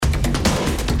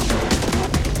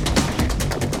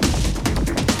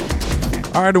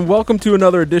All right, and welcome to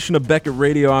another edition of Beckett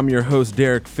Radio. I'm your host,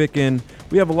 Derek Ficken.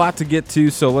 We have a lot to get to,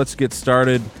 so let's get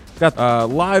started. Got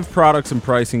live products and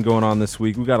pricing going on this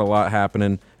week. We got a lot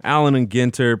happening. Allen and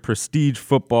Ginter, Prestige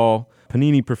Football,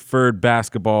 Panini Preferred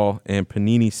Basketball, and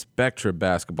Panini Spectra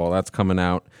Basketball. That's coming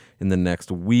out in the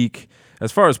next week.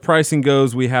 As far as pricing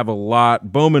goes, we have a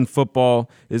lot. Bowman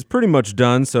Football is pretty much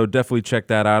done, so definitely check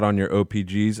that out on your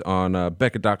OPGs on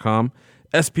Beckett.com.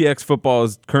 SPX Football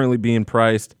is currently being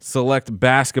priced. Select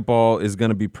Basketball is going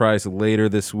to be priced later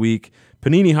this week.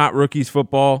 Panini Hot Rookies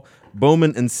Football,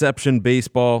 Bowman Inception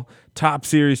Baseball, Top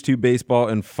Series 2 Baseball,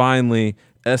 and finally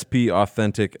SP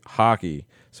Authentic Hockey.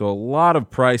 So a lot of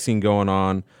pricing going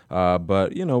on,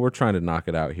 but, we're trying to knock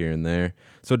it out here and there.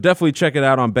 So definitely check it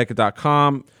out on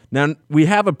Beckett.com. Now, we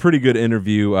have a pretty good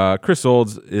interview. Chris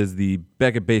Olds is the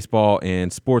Beckett Baseball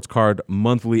and Sports Card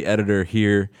monthly editor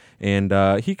here,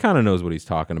 and he kind of knows what he's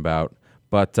talking about.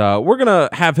 But we're going to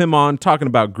have him on talking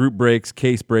about group breaks,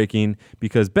 case breaking,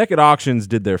 because Beckett Auctions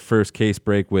did their first case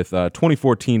break with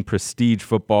 2014 Prestige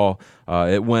Football.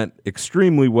 It went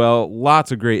extremely well.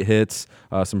 Lots of great hits,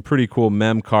 some pretty cool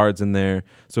mem cards in there.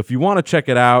 So if you want to check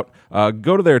it out,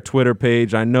 go to their Twitter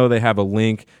page. I know they have a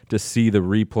link to see the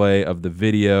replay of the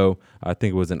video. I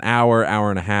think it was an hour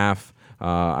and a half.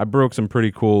 I broke some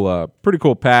pretty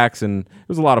cool packs, and it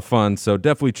was a lot of fun. So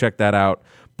definitely check that out.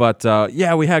 But,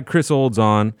 we had Chris Olds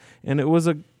on, and it was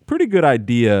a pretty good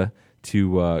idea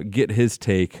to get his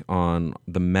take on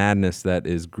the madness that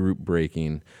is group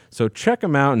breaking. So check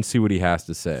him out and see what he has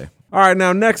to say. All right,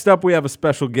 now next up we have a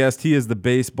special guest. He is the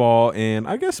baseball and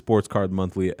I guess sports card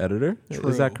monthly editor. True,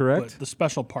 is that correct? But the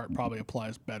special part probably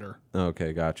applies better.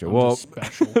 Okay, gotcha.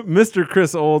 Special. Mr.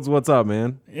 Chris Olds, what's up,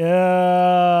 man?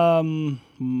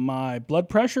 My blood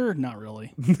pressure? Not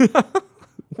really.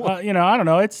 I don't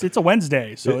know. It's a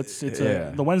Wednesday, so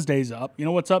the Wednesday's up. You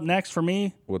know what's up next for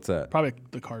me? What's that? Probably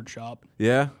the card shop.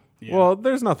 Yeah. Well,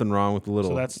 there's nothing wrong with a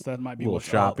little. So that might be little what's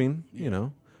shopping,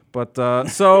 up. But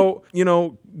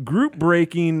group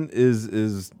breaking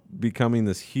is becoming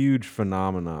this huge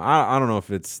phenomenon. I don't know if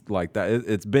it's like that.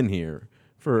 It's been here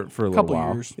for a little couple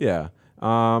while. Years. Yeah.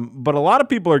 But a lot of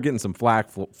people are getting some flack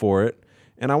for it.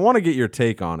 And I want to get your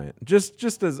take on it,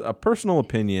 just as a personal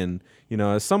opinion,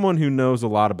 as someone who knows a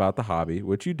lot about the hobby,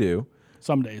 which you do.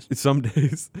 Some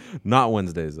days. Not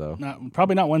Wednesdays, though.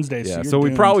 Probably not Wednesdays. Yeah, so we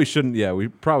probably shouldn't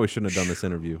have done this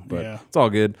interview, but it's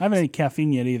all good. I haven't any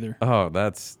caffeine yet either. Oh,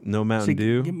 that's no Mountain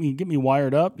Dew. Get me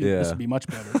wired up. Yeah. This would be much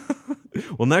better.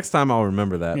 Well, next time I'll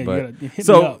remember that. Yeah, but you hit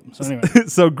me up. So anyway.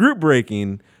 So group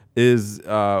breaking is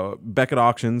Beckett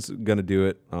Auctions going to do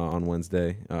it on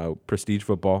Wednesday. Prestige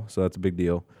Football, so that's a big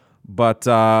deal. But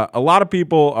a lot of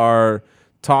people are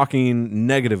talking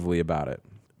negatively about it.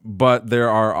 But there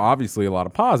are obviously a lot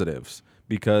of positives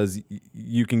because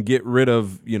you can get rid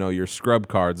of, your scrub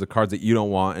cards, the cards that you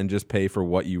don't want, and just pay for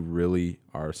what you really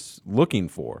are looking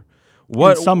for.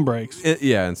 In some breaks.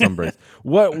 In some breaks.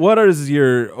 What is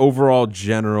your overall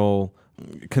general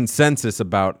consensus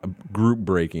about group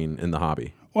breaking in the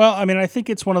hobby? Well, I think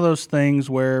it's one of those things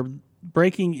where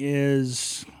breaking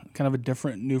is kind of a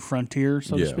different new frontier,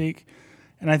 so to speak.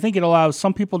 And I think it allows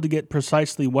some people to get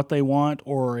precisely what they want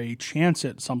or a chance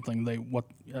at something they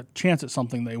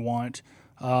want,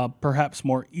 perhaps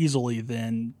more easily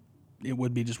than it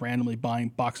would be just randomly buying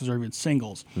boxes or even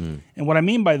singles. And what I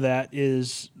mean by that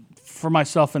is, for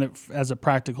myself, and as a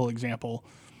practical example,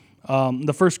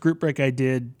 the first group break I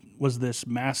did was this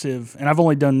massive, and I've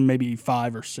only done maybe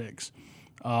 5 or 6.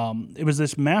 It was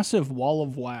this massive wall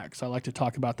of wax. I like to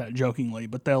talk about that jokingly,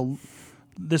 but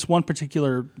this one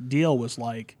particular deal was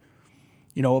like,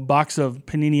 a box of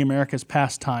Panini America's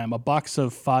Pastime, a box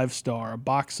of 5-Star, a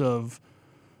box of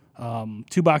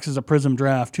 2 boxes of Prism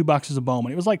Draft, 2 boxes of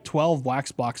Bowman. It was like 12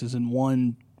 wax boxes in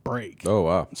one break. Oh,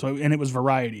 wow. And it was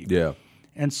variety. Yeah.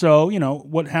 And so,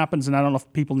 what happens, and I don't know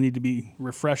if people need to be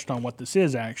refreshed on what this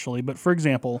is actually, but for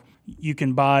example, you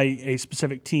can buy a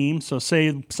specific team. So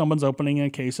say someone's opening a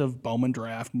case of Bowman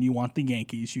Draft and you want the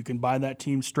Yankees. You can buy that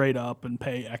team straight up and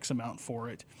pay X amount for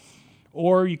it.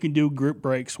 Or you can do group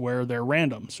breaks where they're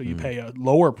random. So you pay a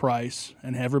lower price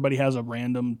and everybody has a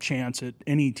random chance at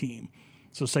any team.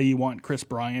 So say you want Chris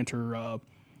Bryant or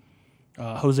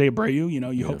Jose Abreu,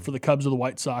 you hope for the Cubs or the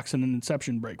White Sox in an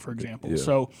inception break, for example. Yeah.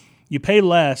 So you pay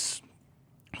less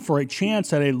for a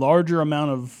chance at a larger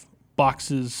amount of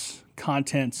boxes,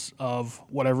 contents of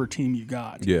whatever team you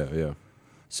got. Yeah.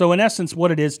 So in essence,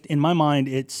 what it is, in my mind,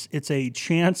 it's a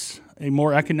chance, a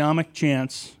more economic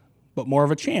chance, but more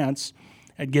of a chance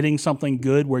at getting something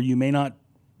good where you may not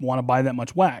want to buy that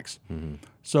much wax. Mm-hmm.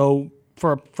 So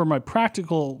from a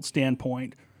practical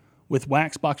standpoint, with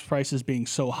wax box prices being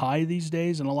so high these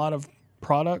days, and a lot of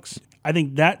products. I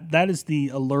think that is the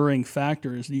alluring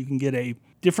factor, is that you can get a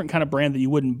different kind of brand that you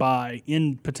wouldn't buy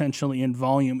potentially in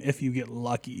volume if you get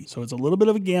lucky. So it's a little bit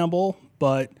of a gamble,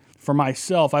 but for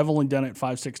myself, I've only done it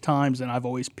 5-6 times, and I've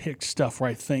always picked stuff where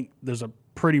I think there's a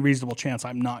pretty reasonable chance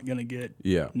I'm not going to get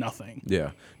nothing.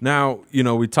 Yeah. Now,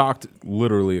 we talked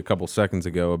literally a couple seconds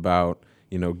ago about,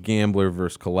 gambler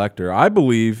versus collector. I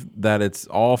believe that it's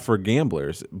all for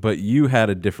gamblers, but you had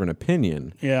a different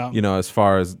opinion. Yeah. As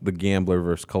far as the gambler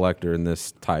versus collector in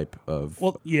this type of.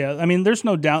 Well, yeah. I mean, there's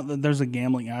no doubt that there's a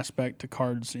gambling aspect to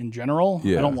cards in general.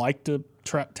 Yeah. I don't like to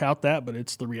tout that, but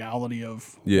it's the reality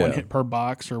of one hit per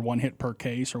box or one hit per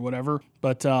case or whatever.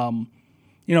 But,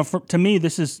 to me,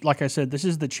 this is, like I said, this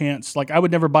is the chance. Like, I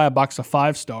would never buy a box of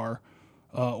 5-star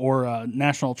or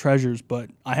National Treasures, but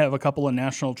I have a couple of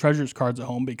National Treasures cards at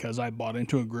home because I bought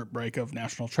into a group break of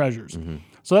National Treasures. Mm-hmm.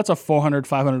 So that's a $400,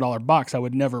 $500 box I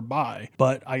would never buy.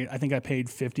 But I think I paid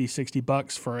 $50,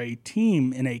 $60 for a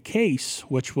team in a case,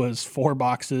 which was 4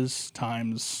 boxes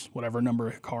times whatever number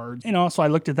of cards. So I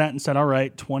looked at that and said, all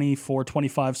right, 24,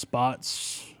 25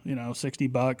 spots,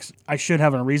 $60. I should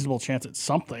have a reasonable chance at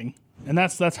something. And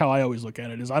that's how I always look at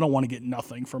it, is I don't want to get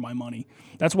nothing for my money.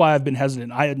 That's why I've been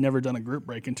hesitant. I had never done a group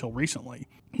break until recently.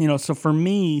 So for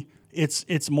me,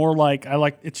 it's more like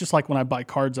it's just like when I buy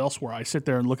cards elsewhere. I sit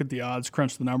there and look at the odds,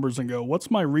 crunch the numbers, and go, what's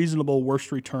my reasonable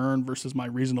worst return versus my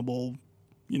reasonable,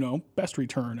 best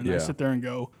return? And I sit there and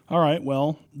go, all right,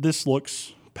 well, this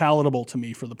looks palatable to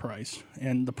me for the price.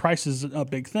 And the price is a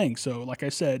big thing. So like I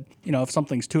said, if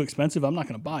something's too expensive, I'm not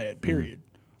going to buy it, period. Mm-hmm.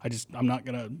 I'm not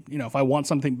going to, if I want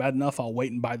something bad enough, I'll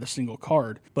wait and buy the single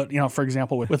card. But, for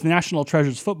example, with National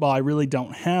Treasures football, I really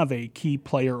don't have a key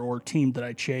player or team that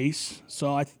I chase.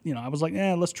 So, I was like,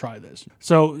 let's try this.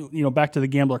 So, back to the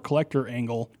gambler collector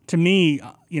angle, to me,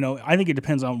 I think it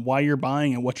depends on why you're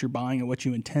buying and what you're buying and what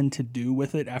you intend to do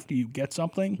with it after you get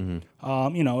something.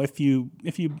 Mm-hmm.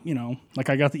 If you,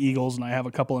 like I got the Eagles and I have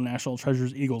a couple of National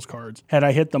Treasures Eagles cards. Had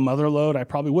I hit the mother load, I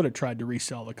probably would have tried to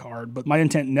resell the card. But my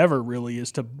intent never really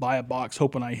is to buy a box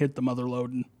hoping I hit the mother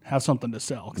load and have something to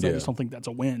sell, because I just don't think that's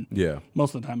a win. Yeah.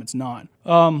 Most of the time it's not.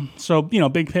 So,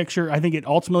 big picture, I think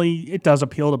it does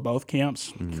appeal to both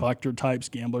camps, collector types,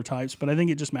 gambler types, but I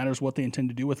think it just matters what they intend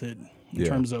to do with it in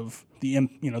terms of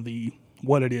the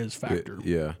what it is factor.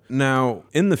 Yeah. Now,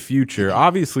 in the future,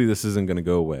 obviously this isn't going to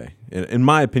go away. In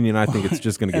my opinion, I think it's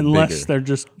just going to get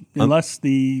bigger. Unless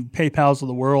the PayPals of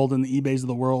the world and the eBays of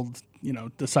the world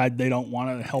decide they don't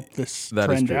want to help this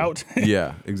trend out.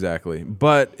 Yeah, exactly.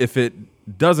 But if it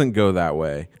doesn't go that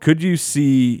way, could you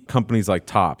see companies like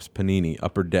Topps, Panini,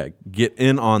 Upper Deck get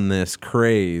in on this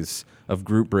craze of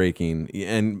group breaking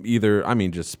and either,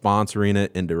 just sponsoring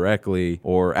it indirectly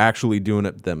or actually doing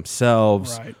it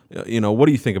themselves? Right. What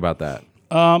do you think about that?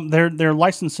 Their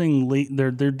licensing,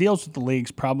 their deals with the leagues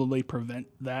probably prevent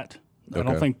that. I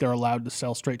don't think they're allowed to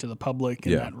sell straight to the public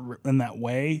in that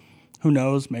way. Who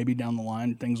knows? Maybe down the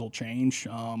line things will change.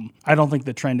 I don't think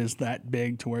the trend is that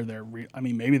big to where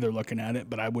maybe they're looking at it,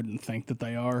 but I wouldn't think that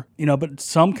they are. But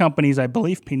some companies, I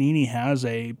believe Panini has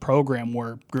a program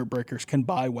where group breakers can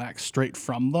buy wax straight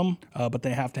from them, but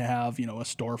they have to have, a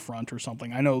storefront or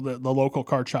something. I know that the local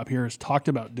card shop here has talked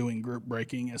about doing group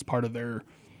breaking as part of their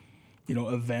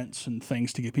events and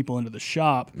things to get people into the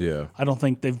shop. Yeah. I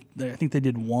think they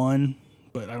did one,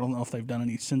 but I don't know if they've done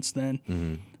any since then.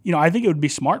 Mm-hmm. I think it would be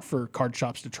smart for card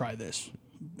shops to try this,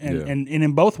 and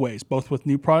in both ways, both with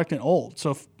new product and old.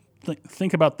 So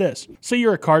think about this. Say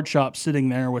you're a card shop sitting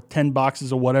there with 10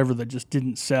 boxes of whatever that just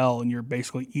didn't sell, and you're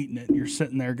basically eating it. You're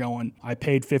sitting there going, I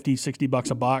paid $50,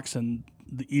 $60 a box, and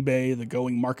the eBay, the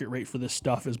going market rate for this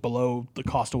stuff is below the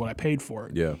cost of what I paid for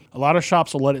it. Yeah. A lot of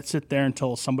shops will let it sit there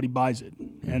until somebody buys it.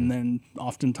 And then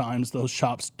oftentimes those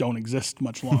shops don't exist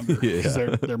much longer because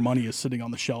their money is sitting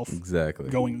on the shelf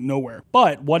going nowhere.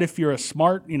 But what if you're a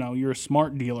smart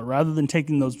dealer, rather than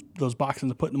taking those boxes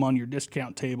and putting them on your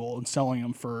discount table and selling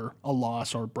them for a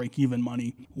loss or break even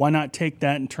money, why not take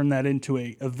that and turn that into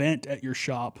a event at your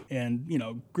shop and,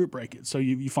 group break it? So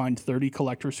you find 30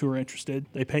 collectors who are interested.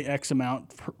 They pay X amount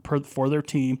for their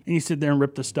team, and you sit there and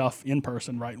rip the stuff in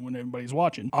person right when everybody's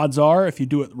watching. Odds are, if you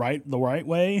do it the right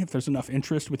way, if there's enough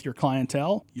interest with your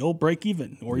clientele, you'll break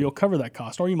even, or you'll cover that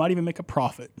cost, or you might even make a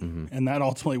profit. Mm-hmm. And that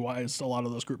ultimately why a lot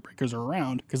of those group breakers are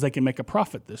around, because they can make a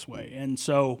profit this way. And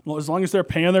so, as long as they're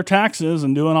paying their taxes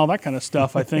and doing all that kind of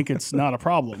stuff, I think it's not a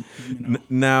problem.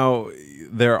 Now,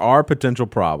 there are potential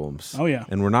problems. Oh, yeah.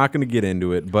 And we're not going to get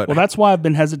into it, but well, that's why I've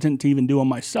been hesitant to even do them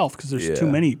myself, because there's too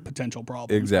many potential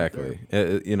problems. Exactly.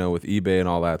 With eBay and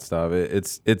all that stuff,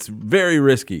 it's very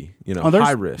risky.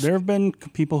 High risk. There have been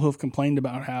people who have complained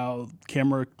about how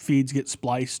camera feeds get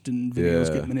spliced and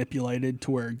videos get manipulated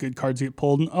to where good cards get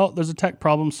pulled. And there's a tech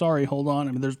problem. Sorry, hold on.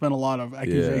 I mean, there's been a lot of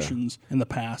accusations in the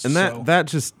past, and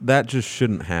that just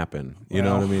shouldn't happen. You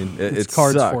know what I mean? It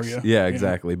cards sucks. for you. Yeah,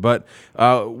 exactly. But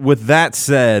with that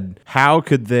said, how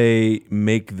could they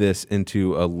make this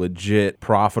into a legit,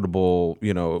 profitable,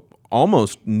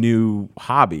 almost new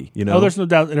hobby, Oh, there's no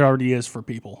doubt it already is for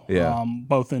people. Yeah.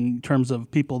 Both in terms of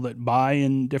people that buy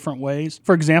in different ways.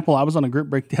 For example, I was on a group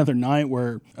break the other night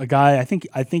where a guy, I think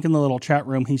in the little chat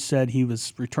room, he said he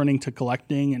was returning to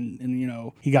collecting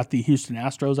and he got the Houston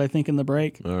Astros, I think, in the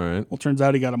break. All right. Well, turns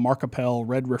out he got a Mark Appel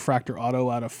red refractor auto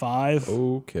out of 5.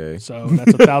 Okay. So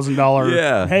that's $1,000.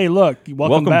 Yeah. Hey, look,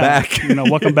 welcome back. back.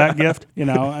 Welcome back gift.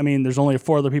 I mean, there's only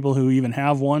 4 other people who even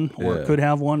have one or could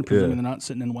have one, presuming they're not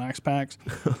sitting in wax packs.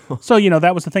 So,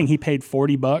 that was the thing. He paid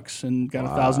 $40 and got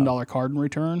 $1,000 card in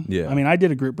return. Yeah. I mean, I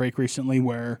did a group break recently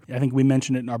where I think we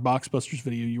mentioned it in our Box Busters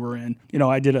video you were in.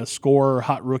 I did a Score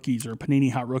Hot Rookies or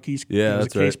Panini Hot Rookies. Yeah, it was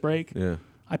that's a case right. break. Yeah.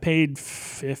 I paid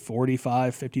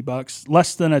 $50,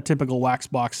 less than a typical wax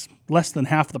box, less than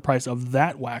half the price of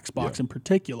that wax box in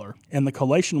particular. And the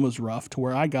collation was rough to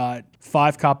where I got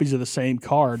 5 copies of the same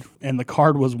card, and the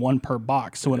card was 1 per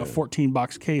box. So in a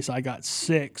 14-box case, I got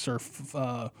 6.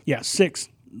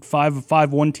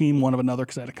 5 one team, 1 of another,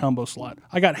 because I had a combo slot.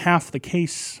 I got half the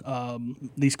case.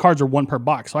 These cards are 1 per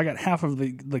box, so I got half of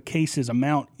the case's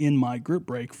amount in my group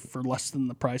break for less than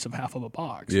the price of half of a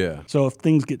box. Yeah. So if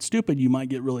things get stupid, you might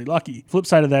get really lucky. Flip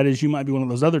side of that is you might be one of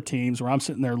those other teams where I'm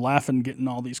sitting there laughing, getting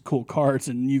all these cool cards,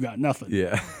 and you got nothing.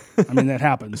 Yeah. I mean, that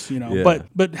happens, Yeah.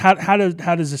 But how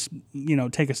does this,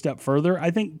 take a step further?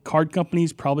 I think card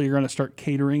companies probably are going to start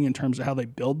catering in terms of how they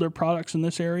build their products in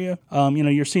this area.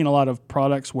 You're seeing a lot of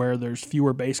products where there's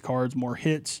fewer base cards, more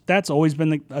hits. That's always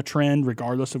been a trend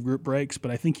regardless of group breaks, but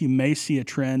I think you may see a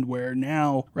trend where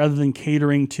now, rather than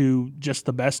catering to just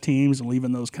the best teams and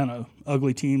leaving those kind of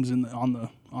ugly teams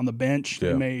on the bench,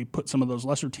 they may put some of those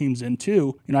lesser teams in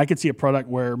too. I could see a product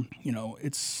where,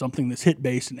 it's something that's hit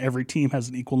based and every team has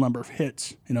an equal number of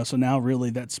hits. So now really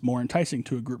that's more enticing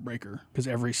to a group breaker because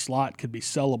every slot could be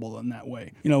sellable in that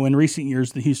way. In recent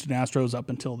years, the Houston Astros up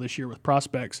until this year with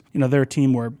prospects, they're a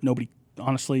team where nobody,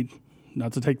 honestly,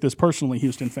 not to take this personally,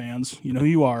 Houston fans, you know who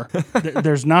you are.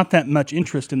 There's not that much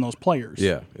interest in those players.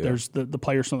 Yeah. There's the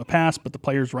players from the past, but the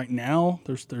players right now,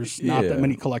 there's not that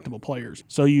many collectible players.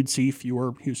 So you'd see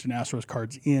fewer Houston Astros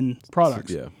cards in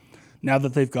products. Yeah. Now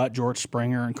that they've got George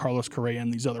Springer and Carlos Correa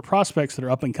and these other prospects that are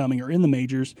up and coming or in the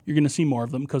majors, you're going to see more of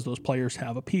them because those players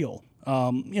have appeal.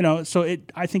 So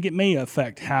I think it may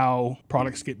affect how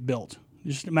products get built.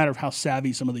 It's just a matter of how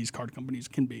savvy some of these card companies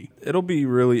can be. It'll be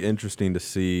really interesting to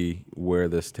see where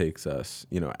this takes us,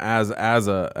 as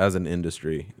an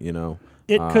industry,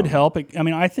 It could help.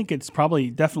 I think it's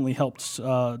probably definitely helped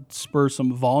spur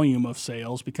some volume of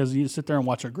sales because you sit there and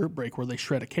watch a group break where they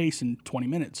shred a case in 20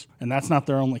 minutes, and that's not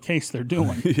their only case they're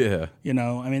doing. Yeah.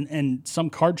 And some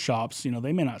card shops,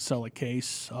 they may not sell a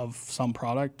case of some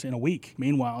product in a week.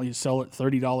 Meanwhile, you sell it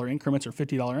 $30 increments or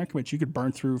 $50 increments, you could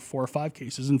burn through 4 or 5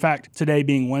 cases. In fact, today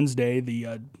being Wednesday,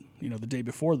 the day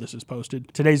before this is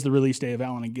posted, today's the release day of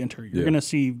Allen and Ginter. You're going to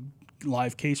see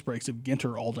live case breaks of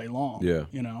Ginter all day long. Yeah.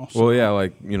 So. Well,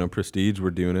 yeah, Prestige,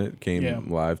 we're doing it. Came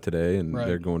live today, and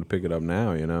they're going to pick it up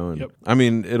now, And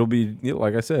Yep. It'll be,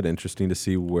 like I said, interesting to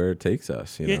see where it takes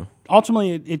us,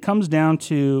 Ultimately, it comes down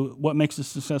to what makes a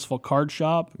successful card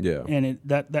shop. Yeah. And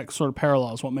that sort of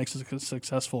parallels what makes a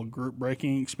successful group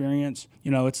breaking experience.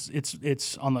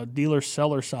 It's on the dealer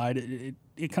seller side.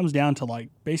 It comes down to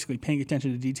basically paying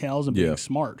attention to details and being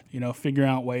smart. Figuring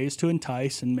out ways to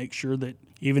entice and make sure that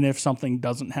even if something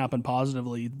doesn't happen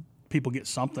positively, people get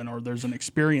something, or there's an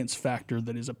experience factor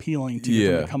that is appealing to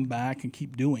get them to come back and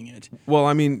keep doing it. Well,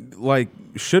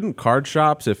 shouldn't card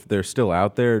shops, if they're still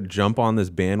out there, jump on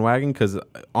this bandwagon? Because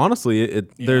honestly,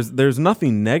 there's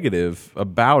nothing negative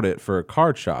about it for a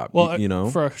card shop.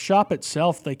 Well, for a shop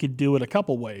itself, they could do it a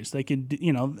couple ways. They could,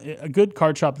 a good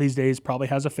card shop these days probably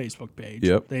has a Facebook page.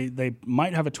 Yep. They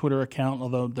might have a Twitter account,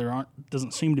 although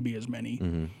doesn't seem to be as many.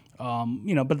 Mm-hmm.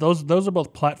 But those are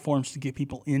both platforms to get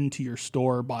people into your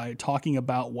store by talking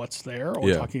about what's there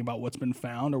or talking about what's been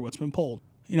found or what's been pulled.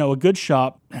 A good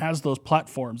shop has those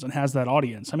platforms and has that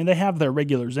audience. They have their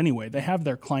regulars anyway. They have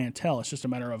their clientele. It's just a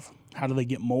matter of how do they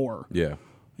get more. Yeah.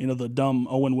 the dumb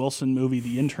Owen Wilson movie,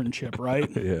 The Internship, right?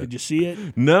 Yeah. Did you see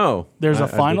it? No. There's a I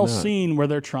final did not. scene where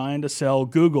they're trying to sell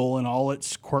Google and all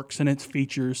its quirks and its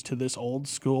features to this old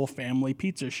school family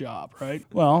pizza shop, right?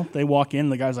 Well, they walk in,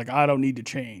 the guy's like, I don't need to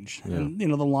change. Yeah. And,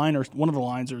 the line, or one of the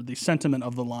lines, or the sentiment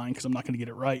of the line, because I'm not going to get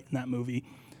it right in that movie,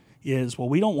 is, well,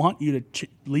 we don't want you to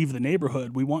leave the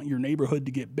neighborhood. We want your neighborhood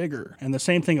to get bigger. And the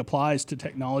same thing applies to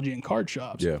technology and card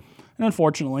shops. Yeah. And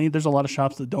unfortunately, there's a lot of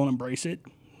shops that don't embrace it.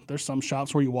 There's some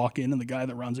shops where you walk in and the guy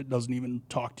that runs it doesn't even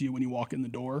talk to you when you walk in the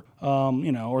door,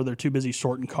 or they're too busy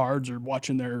sorting cards or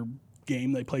watching their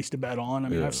game they placed a bet on. I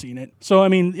mean, Yeah. I've seen it. So, I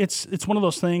mean, it's one of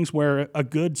those things where a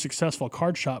good, successful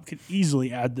card shop could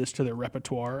easily add this to their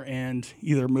repertoire and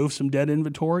either move some dead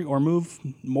inventory or move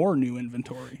more new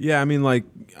inventory. Yeah, I mean,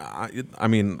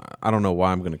 I don't know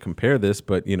why I'm going to compare this,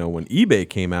 but, when eBay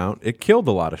came out, it killed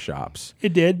a lot of shops.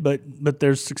 It did, but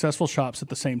there's successful shops at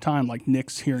the same time, like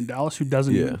Nick's here in Dallas, who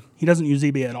doesn't he doesn't use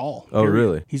eBay at all. Oh, period.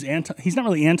 really? He's not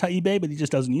really anti-eBay, but he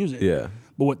just doesn't use it. Yeah.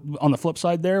 But on the flip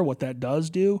side there, what that does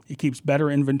do, it keeps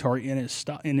better inventory in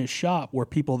his shop, where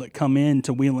people that come in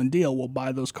to wheel and deal will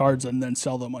buy those cards and then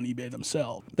sell them on eBay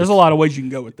themselves. There's a lot of ways you can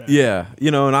go with that. Yeah,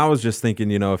 and I was just thinking,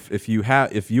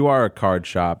 if you are a card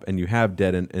shop and you have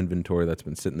dead inventory that's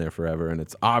been sitting there forever and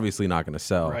it's obviously not going to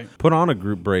sell, Right. Put on a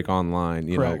group break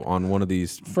online, Correct. on one of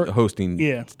these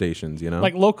hosting stations,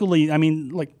 Like locally, I mean,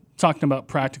 like talking about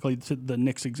practically to the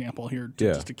Knicks example here,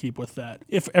 just to keep with that.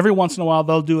 If every once in a while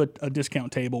they'll do a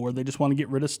discount table where they just want to get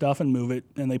rid of stuff and move it,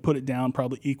 and they put it down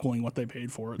probably equaling what they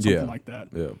paid for it, something like that.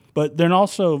 Yeah. But they're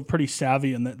also pretty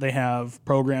savvy in that they have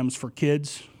programs for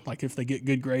kids. Like if they get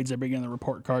good grades, they bring in the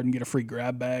report card and get a free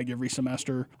grab bag every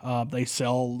semester. They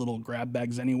sell little grab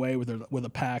bags anyway with a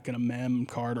pack and a mem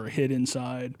card or a hit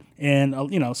inside. And,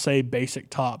 say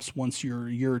basic tops, once you're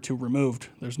a year or two removed,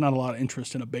 there's not a lot of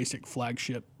interest in a basic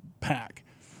flagship pack.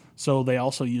 So they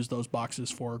also use those boxes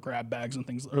for grab bags and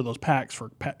things, or those packs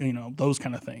for, those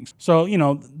kind of things. So,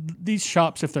 these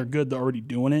shops, if they're good, they're already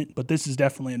doing it. But this is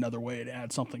definitely another way to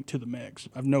add something to the mix.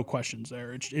 I have no questions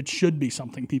there. It should be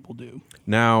something people do.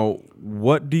 Now,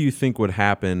 what do you think would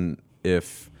happen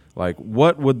if,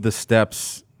 what would the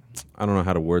steps, I don't know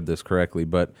how to word this correctly,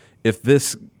 but if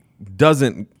this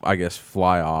doesn't, I guess,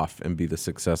 fly off and be the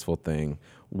successful thing,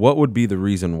 what would be the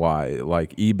reason why?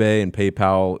 Like eBay and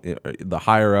PayPal, the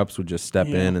higher ups would just step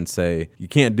in and say, you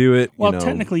can't do it. Well,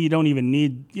 technically you don't need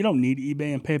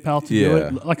eBay and PayPal to do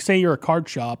it. Like say you're a card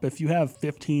shop, if you have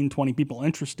 15, 20 people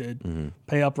interested,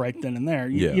 pay up right then and there.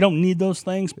 You don't need those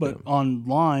things, but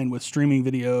online with streaming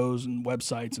videos and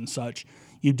websites and such,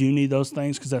 you do need those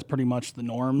things because that's pretty much the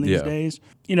norm these days.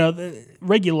 The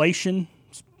regulation,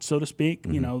 so to speak,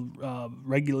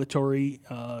 regulatory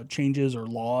changes or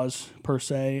laws per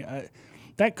se,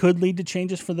 that could lead to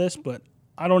changes for this, but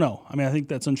I don't know. I mean, I think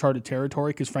that's uncharted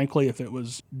territory because, frankly, if it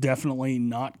was definitely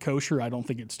not kosher, I don't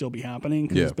think it'd still be happening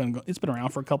because it's been around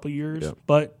for a couple of years. Yeah.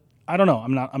 But I don't know.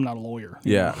 I'm not a lawyer.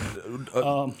 Yeah.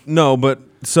 No, but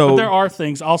there are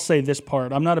things. I'll say this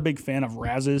part. I'm not a big fan of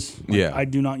razzes. I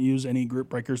do not use any group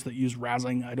breakers that use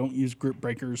razzing. I don't use group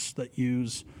breakers that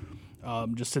use.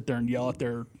 Just sit there and yell at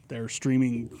their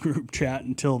streaming group chat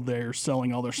until they're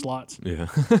selling all their slots. Yeah.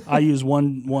 I use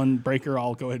one breaker.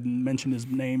 I'll go ahead and mention his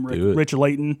name, Rich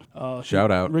Layton.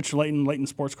 Shout out. Rich Layton,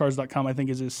 LaytonSportsCards.com, I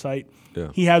think is his site. Yeah.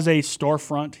 He has a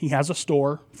storefront. He has a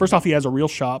store. First off, he has a real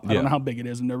shop. I don't know how big it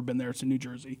is. I've never been there. It's in New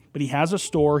Jersey. But he has a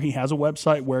store. He has a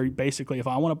website where basically if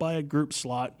I want to buy a group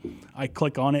slot, I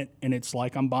click on it, and it's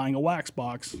like I'm buying a wax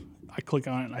box. I click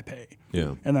on it and I pay.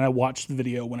 Yeah. And then I watch the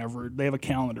video whenever they have a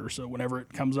calendar. So whenever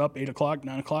it comes up, 8 o'clock,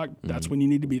 9 o'clock, that's when you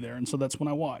need to be there. And so that's when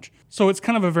I watch. So it's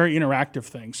kind of a very interactive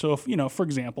thing. So if, for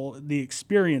example, the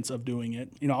experience of doing it,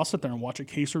 I'll sit there and watch a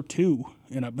case or two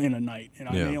in a night. And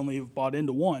I may only have bought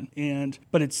into one.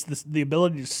 But it's the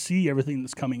ability to see everything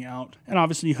that's coming out. And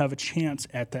obviously you have a chance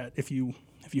at that if you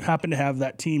happen to have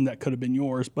that team, that could have been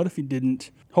yours. But if you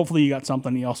didn't, hopefully you got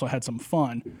something. You also had some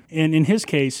fun. And in his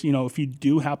case, if you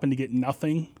do happen to get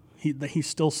nothing, he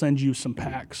still sends you some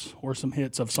packs or some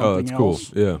hits of something else.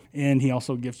 Cool. Yeah. And he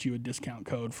also gives you a discount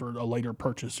code for a later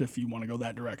purchase if you want to go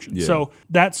that direction. Yeah. So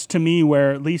that's to me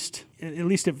where at least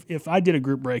if I did a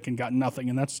group break and got nothing,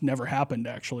 and that's never happened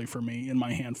actually for me in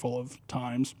my handful of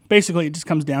times. Basically, it just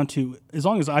comes down to as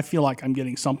long as I feel like I'm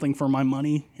getting something for my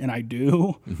money, and I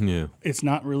do, it's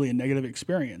not really a negative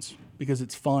experience. Because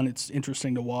it's fun, it's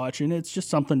interesting to watch, and it's just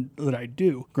something that I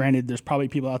do. Granted, there's probably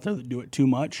people out there that do it too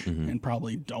much and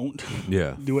probably don't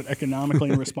do it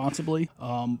economically and responsibly,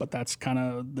 but that's kind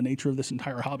of the nature of this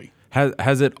entire hobby.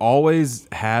 Has it always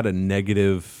had a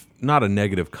negative not a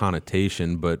negative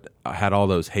connotation, but had all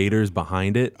those haters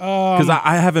behind it? Because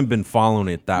I haven't been following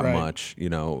it that much.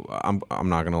 I'm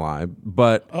not gonna lie,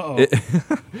 but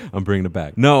I'm bringing it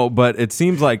back. No, but it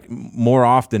seems like more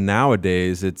often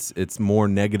nowadays it's more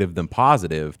negative than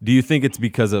positive. Do you think it's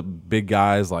because of big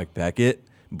guys like Beckett?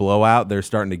 Blowout, they're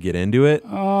starting to get into it,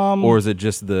 or is it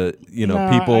just the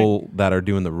people that are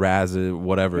doing the Raz,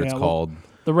 whatever it's called?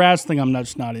 The Raz thing I'm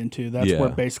just not into. That's where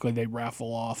basically they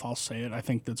raffle off. I'll say it. I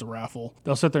think that's a raffle.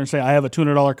 They'll sit there and say, I have a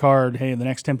 $200 card. Hey, the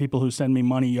next 10 people who send me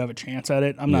money, you have a chance at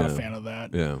it. I'm not a fan of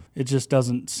that. Yeah. It just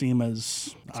doesn't seem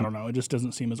as, I don't know, it just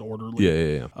doesn't seem as orderly.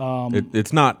 Yeah.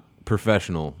 It's not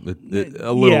professional. A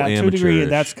little amateur. To a degree,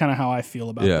 that's kind of how I feel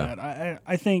about that.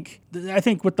 I think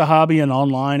with the hobby and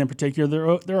online in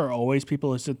particular, there are always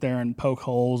people who sit there and poke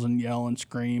holes and yell and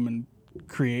scream and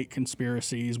create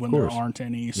conspiracies when there aren't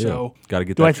any. So got to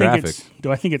get that traffic. Do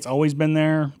I think it's always been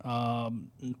there?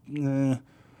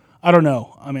 I don't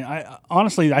know. I mean,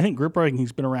 honestly, I think group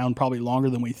breaking's been around probably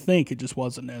longer than we think. It just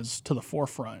wasn't as to the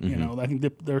forefront. I think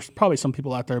there's probably some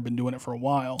people out there who have been doing it for a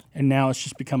while, and now it's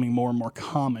just becoming more and more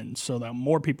common, so that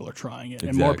more people are trying it,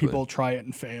 and more people try it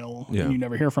and fail, and you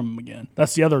never hear from them again.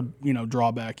 That's the other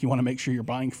drawback. You want to make sure you're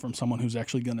buying from someone who's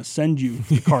actually going to send you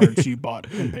the cards you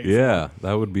bought and paid for. Yeah,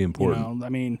 that would be important.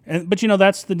 But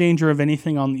that's the danger of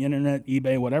anything on the internet,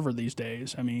 eBay, whatever these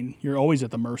days. I mean, you're always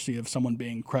at the mercy of someone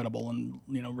being credible and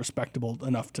respectable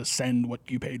enough to send what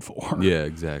you paid for. Yeah,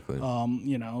 exactly.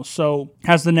 So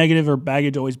has the negative or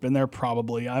baggage always been there?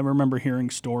 Probably. I remember hearing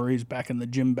stories back in the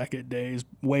Jim Beckett days,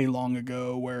 way long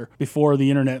ago, where before the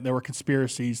internet, there were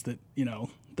conspiracies that,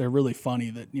 they're really funny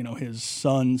that, his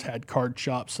sons had card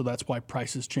shops, so that's why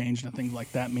prices changed and things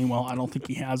like that. Meanwhile, I don't think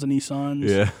he has any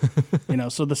sons. Yeah.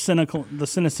 So the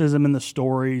cynicism in the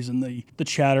stories and the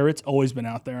chatter, it's always been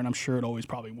out there, and I'm sure it always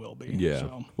probably will be. Yeah.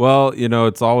 So. Well,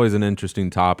 it's always an interesting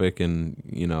topic, and,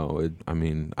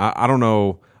 I don't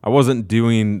know. I wasn't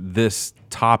doing this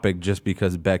topic just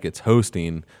because Beckett's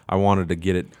hosting. I wanted to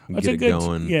get it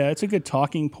going. Yeah, it's a good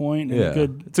talking point. And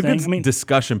it's a good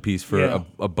discussion piece for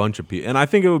a bunch of people. And I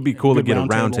think it would be cool to get a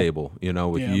round table,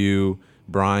 with you,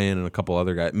 Brian, and a couple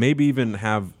other guys. Maybe even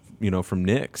have, from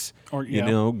Nick's, or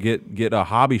get a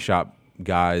hobby shop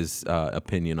guy's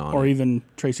opinion on it. Or even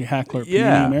Tracy Hackler,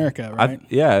 PNE America, right?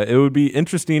 It would be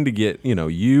interesting to get,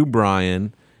 you,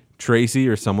 Brian, Tracy,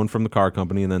 or someone from the car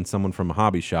company, and then someone from a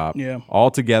hobby shop,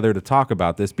 all together to talk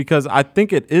about this, because I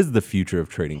think it is the future of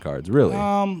trading cards, really.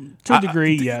 To a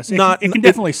degree, yes. It can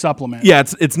definitely supplement. Yeah,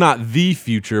 it's not the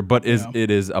future, but it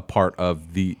is a part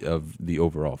of the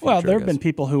overall future. Well, there have been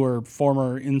people who are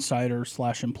former insiders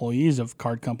 / employees of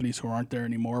card companies who aren't there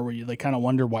anymore, where they kind of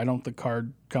wonder, why don't the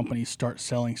card companies start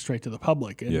selling straight to the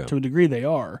public? And to a degree, they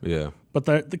are. Yeah. But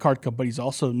the card companies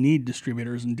also need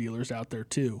distributors and dealers out there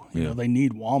too. They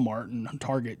need Walmart and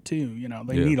Target too.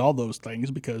 They need all those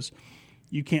things, because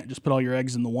you can't just put all your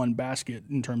eggs in the one basket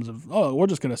in terms of, we're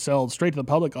just going to sell straight to the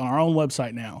public on our own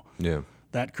website now. Yeah.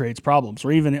 That creates problems.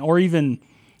 Or even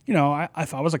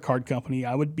if I was a card company,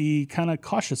 I would be kind of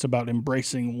cautious about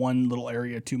embracing one little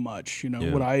area too much.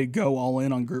 Would I go all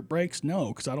in on group breaks? No,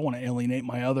 because I don't want to alienate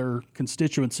my other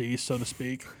constituencies, so to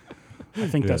speak. I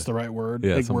think that's the right word.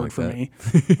 Yeah, big word like for that. me.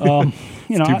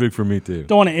 It's too big for me too.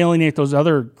 Don't want to alienate those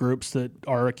other groups that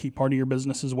are a key part of your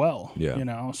business as well.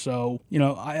 Yeah. So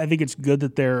I think it's good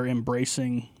that they're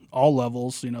embracing all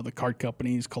levels. The card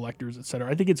companies, collectors, et cetera.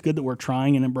 I think it's good that we're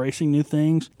trying and embracing new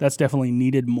things. That's definitely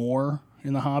needed more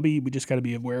in the hobby. We just got to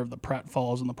be aware of the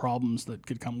pratfalls and the problems that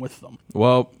could come with them.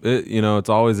 Well, it's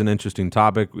always an interesting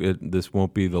topic. This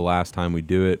won't be the last time we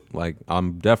do it. Like,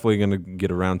 I'm definitely going to get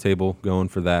a round table going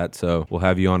for that. So we'll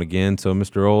have you on again. So,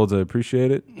 Mr. Olds, I appreciate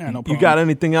it. Yeah, no problem. You got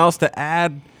anything else to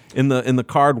add in the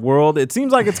card world? It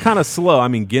seems like it's kind of slow. I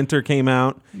mean, Ginter came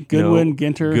out. Goodwin,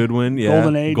 yeah.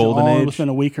 Golden Age, within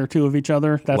a week or two of each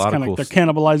other. That's kind of cool they're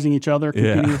cannibalizing each other,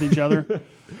 competing with each other.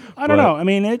 I don't know. I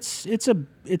mean, it's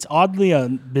oddly a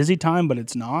busy time, but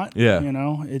it's not. Yeah.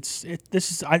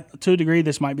 To a degree,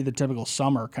 this might be the typical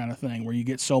summer kind of thing where you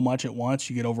get so much at once,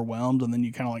 you get overwhelmed, and then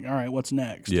you kind of like, all right, what's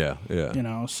next? Yeah.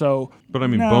 So. But I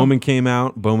mean, Bowman came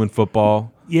out. Bowman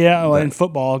football. Yeah, well, in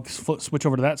football, switch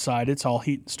over to that side. It's all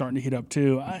starting to heat up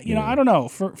too. I don't know.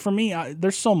 For me,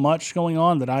 there's so much going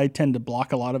on that I tend to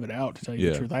block a lot of it out. To tell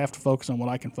you the truth, I have to focus on what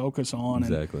I can focus on.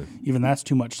 Exactly. And even that's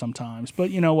too much sometimes. But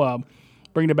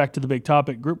bringing it back to the big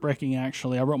topic, group breaking.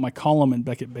 Actually, I wrote my column in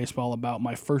Beckett Baseball about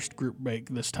my first group break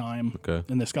this time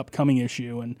in this upcoming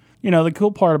issue. And the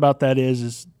cool part about that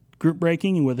is group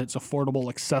breaking, with its affordable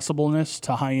accessibleness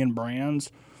to high-end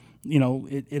brands.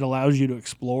 It allows you to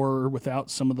explore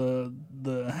without some of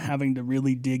the having to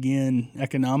really dig in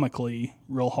economically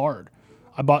real hard.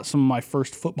 I bought some of my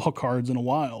first football cards in a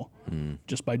while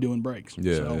just by doing breaks.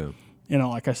 Yeah, so, yeah. You know,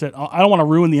 like I said, I don't want to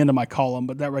ruin the end of my column,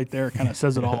 but that right there kind of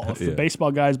says it all. If the baseball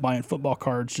guy's buying football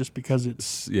cards just because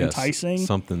it's enticing,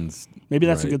 maybe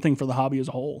that's a good thing for the hobby as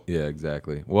a whole. Yeah,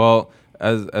 exactly. Well,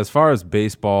 as far as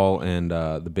baseball and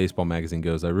the baseball magazine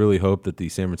goes, I really hope that the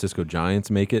San Francisco Giants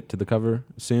make it to the cover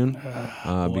soon,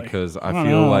 because I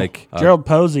feel like Gerald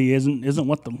Posey isn't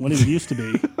what he used to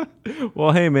be.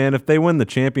 Well, hey man, if they win the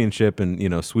championship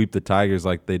and sweep the Tigers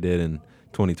like they did in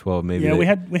 2012, maybe. Yeah, we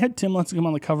had Tim Lincecum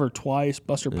on the cover twice,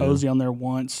 Buster Posey on there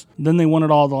once. Then they won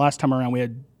it all the last time around. We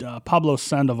had Pablo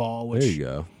Sandoval, which there you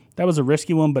go. That was a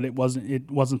risky one, but it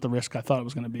wasn't the risk I thought it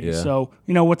was going to be. Yeah. So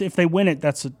if they win it,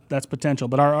 that's potential.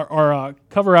 But our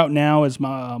cover out now is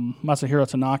Masahiro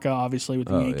Tanaka, obviously with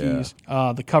the Yankees.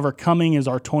 Yeah. The cover coming is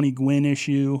our Tony Gwynn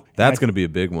issue. That's going to be a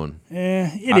big one.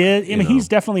 It is. I mean, he's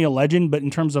definitely a legend, but in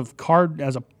terms of card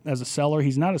as a seller,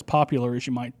 he's not as popular as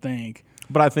you might think.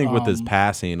 But I think with his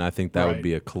passing, I think that would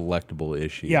be a collectible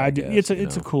issue. Yeah, it's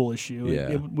a cool issue.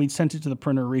 Yeah. We sent it to the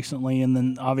printer recently, and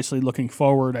then obviously looking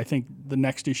forward, I think the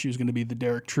next issue is going to be the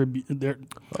Derek tribute.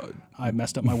 I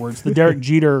messed up my words. The Derek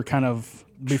Jeter kind of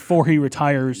before he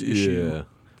retires issue. Yeah.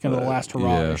 Kind of the last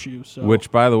hurrah issue. So.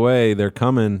 Which, by the way, they're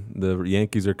coming. The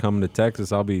Yankees are coming to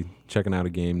Texas. I'll be checking out a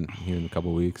game here in a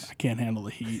couple weeks. I can't handle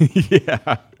the heat.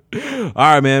 Yeah.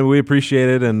 All right, man. We appreciate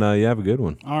it, and you have a good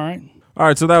one. All right. All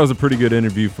right, so that was a pretty good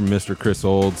interview from Mr. Chris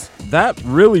Olds. That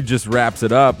really just wraps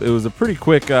it up. It was a pretty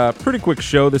quick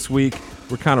show this week.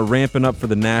 We're kind of ramping up for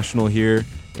the National here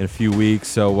in a few weeks.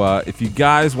 So if you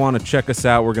guys want to check us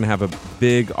out, we're going to have a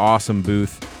big, awesome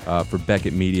booth for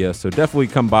Beckett Media. So definitely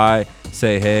come by,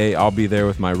 say hey. I'll be there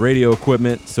with my radio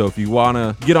equipment. So if you want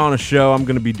to get on a show, I'm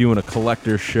going to be doing a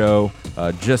collector show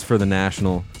just for the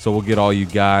National. So we'll get all you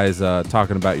guys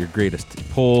talking about your greatest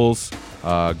pulls,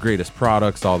 greatest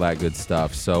products, all that good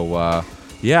stuff. So,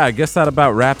 I guess that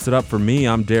about wraps it up for me.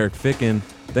 I'm Derek Ficken.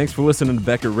 Thanks for listening to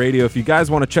Beckett Radio. If you guys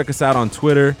want to check us out on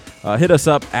Twitter, hit us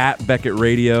up at Beckett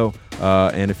Radio.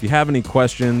 And if you have any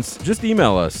questions, just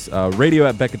email us,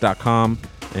 radio@beckett.com,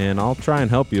 and I'll try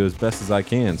and help you as best as I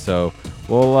can. So,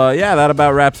 that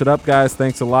about wraps it up, guys.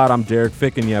 Thanks a lot. I'm Derek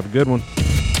Ficken. You have a good one.